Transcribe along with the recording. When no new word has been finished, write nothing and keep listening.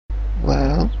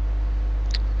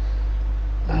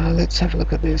let's have a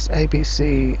look at this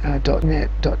abc.net.au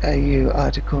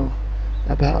article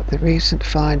about the recent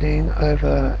finding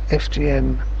over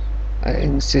FGM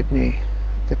in Sydney,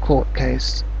 the court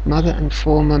case. Mother and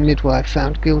former midwife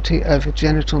found guilty over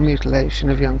genital mutilation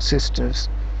of young sisters.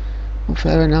 Well,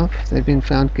 fair enough, they've been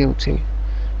found guilty.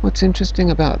 What's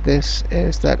interesting about this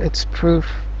is that it's proof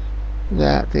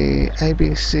that the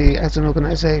ABC as an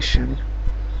organisation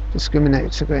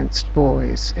discriminates against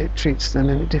boys. It treats them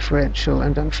in a differential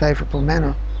and unfavourable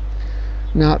manner.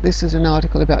 Now, this is an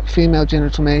article about female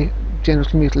genital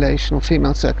mutilation, or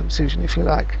female circumcision, if you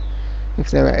like.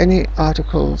 If there are any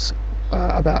articles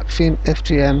about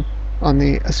FGM on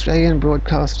the Australian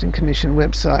Broadcasting Commission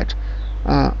website,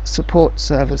 support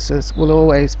services will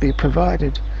always be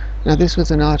provided. Now, this was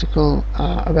an article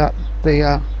about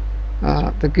the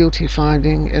guilty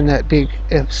finding in that big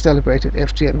celebrated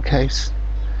FGM case.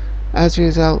 As a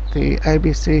result, the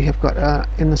ABC have got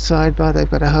in the sidebar, they've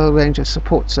got a whole range of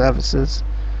support services.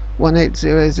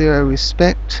 1800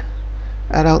 Respect,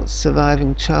 Adults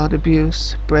Surviving Child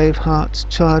Abuse, Brave Hearts,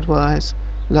 Childwise,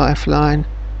 Lifeline,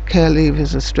 Care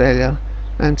Leavers Australia,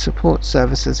 and support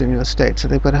services in your state. So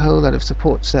they've got a whole lot of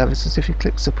support services. If you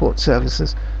click support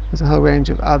services, there's a whole range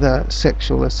of other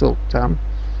sexual assault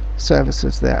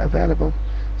services there available.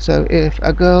 So if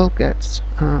a girl gets,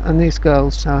 and these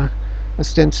girls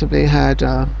ostensibly had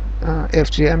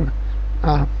FGM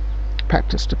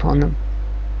practiced upon them.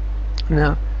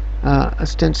 Now,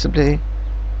 ostensibly,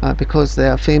 because they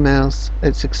are females,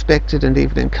 it's expected and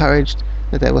even encouraged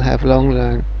that they will have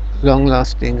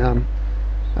long-lasting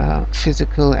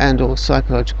physical and or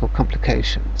psychological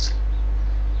complications.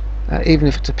 Even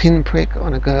if it's a pinprick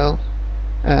on a girl,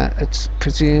 it's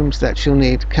presumed that she'll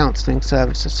need counselling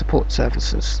services, support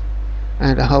services,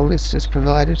 and a whole list is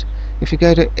provided. If you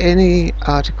go to any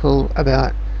article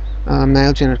about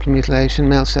male genital mutilation,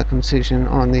 male circumcision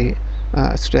on the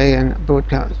Australian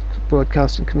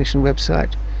Broadcasting Commission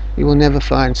website, you will never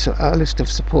find a list of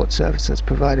support services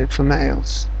provided for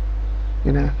males.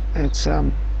 You know, it's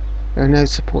there are no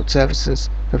support services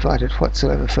provided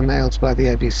whatsoever for males by the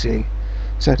ABC.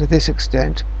 So to this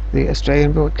extent, the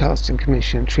Australian Broadcasting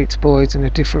Commission treats boys in a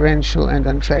differential and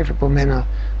unfavourable manner.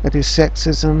 That is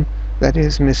sexism, that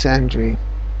is misandry.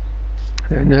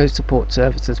 There are no support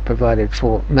services provided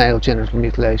for male genital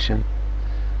mutilation,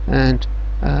 and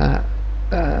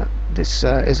this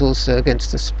is also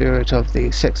against the spirit of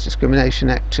the Sex Discrimination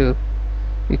Act too.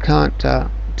 You can't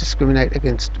discriminate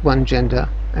against one gender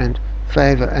and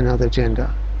favour another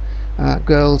gender.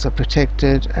 Girls are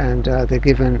protected, and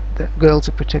girls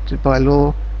are protected by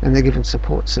law, and they're given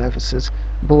support services.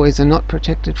 Boys are not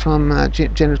protected from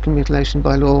genital mutilation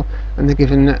by law, and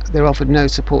they're offered no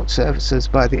support services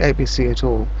by the ABC at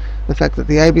all. The fact that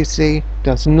the ABC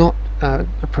does not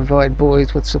provide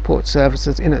boys with support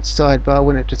services in its sidebar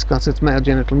when it discusses male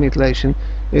genital mutilation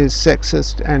is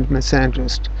sexist and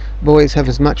misandrist. Boys have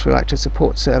as much right to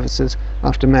support services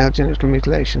after male genital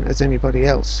mutilation as anybody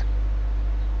else.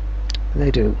 They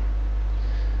do.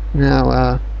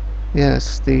 Now,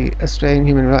 yes, the Australian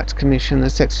Human Rights Commission, the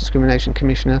Sex Discrimination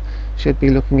Commissioner, should be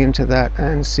looking into that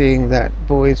and seeing that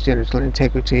boys' genital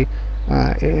integrity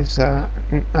is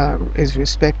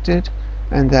respected,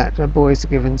 and that boys are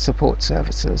given support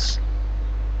services.